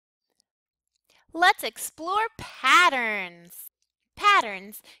Let's explore patterns.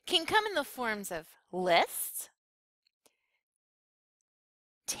 Patterns can come in the forms of lists,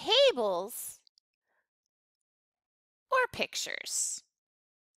 tables, or pictures.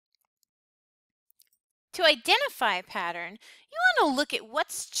 To identify a pattern, you want to look at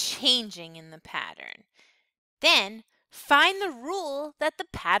what's changing in the pattern. Then, find the rule that the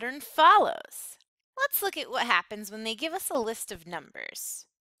pattern follows. Let's look at what happens when they give us a list of numbers.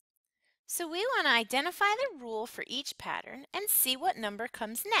 So we want to identify the rule for each pattern and see what number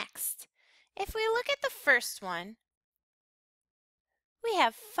comes next. If we look at the first one, we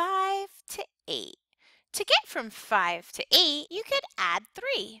have 5 to 8. To get from 5 to 8, you could add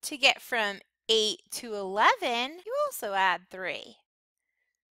 3. To get from 8 to 11, you also add 3.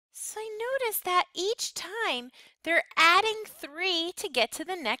 So I notice that each time they're adding 3 to get to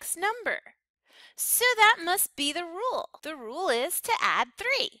the next number. So that must be the rule. The rule is to add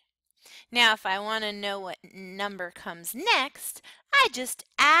 3. Now if I want to know what number comes next, I just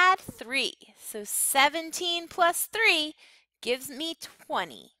add 3. So 17 plus 3 gives me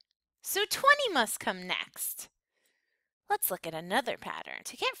 20. So 20 must come next. Let's look at another pattern.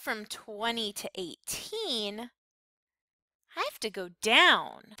 To get from 20 to 18, I have to go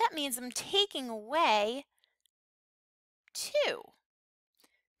down. That means I'm taking away 2.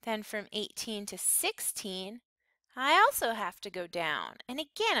 Then from 18 to 16, I also have to go down. And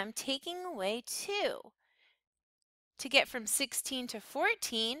again, I'm taking away 2. To get from 16 to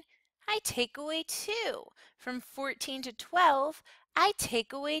 14, I take away 2. From 14 to 12, I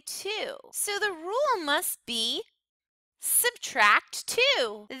take away 2. So the rule must be subtract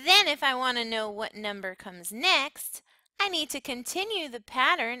 2. Then if I want to know what number comes next, I need to continue the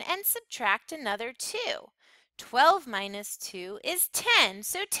pattern and subtract another 2. 12 minus 2 is 10,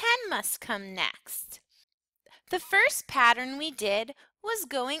 so 10 must come next. The first pattern we did was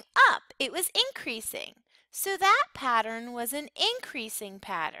going up. It was increasing. So that pattern was an increasing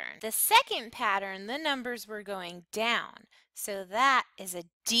pattern. The second pattern, the numbers were going down. So that is a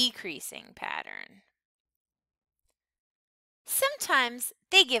decreasing pattern. Sometimes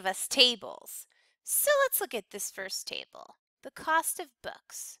they give us tables. So let's look at this first table, the cost of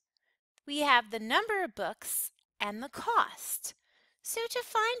books. We have the number of books and the cost. So to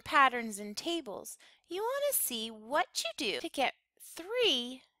find patterns in tables, you want to see what you do to get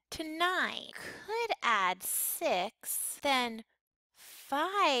 3 to 9. Could add 6, then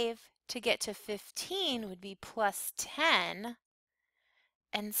 5 to get to 15 would be plus 10,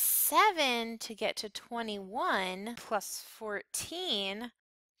 and 7 to get to 21 plus 14.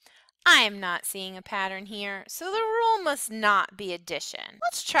 I am not seeing a pattern here, so the rule must not be addition.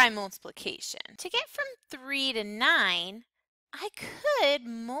 Let's try multiplication. To get from 3 to 9, I could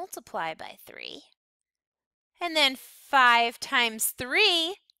multiply by 3. And then 5 times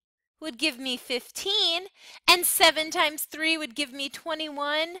 3 would give me 15, and 7 times 3 would give me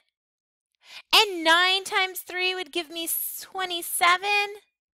 21, and 9 times 3 would give me 27.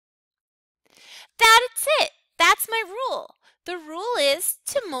 That's it. That's my rule. The rule is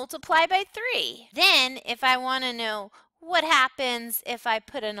to multiply by 3. Then, if I want to know what happens if I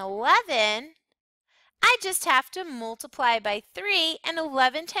put an 11, I just have to multiply by 3, and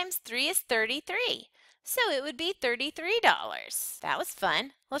 11 times 3 is 33. So it would be $33. That was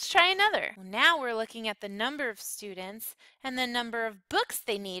fun. Let's try another. Well, now we're looking at the number of students and the number of books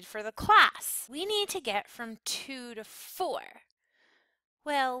they need for the class. We need to get from 2 to 4.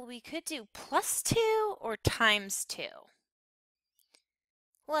 Well, we could do plus 2 or times 2.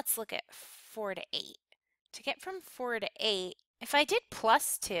 Let's look at 4 to 8. To get from 4 to 8, if I did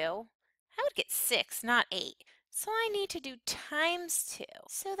plus 2, I would get 6, not 8. So I need to do times 2.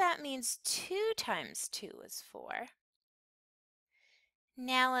 So that means 2 times 2 is 4.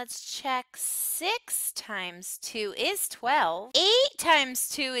 Now let's check. 6 times 2 is 12. 8 times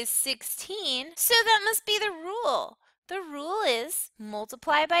 2 is 16. So that must be the rule. The rule is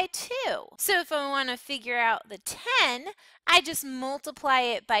multiply by 2. So if I want to figure out the 10, I just multiply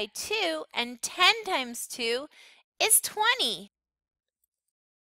it by 2, and 10 times 2 is 20.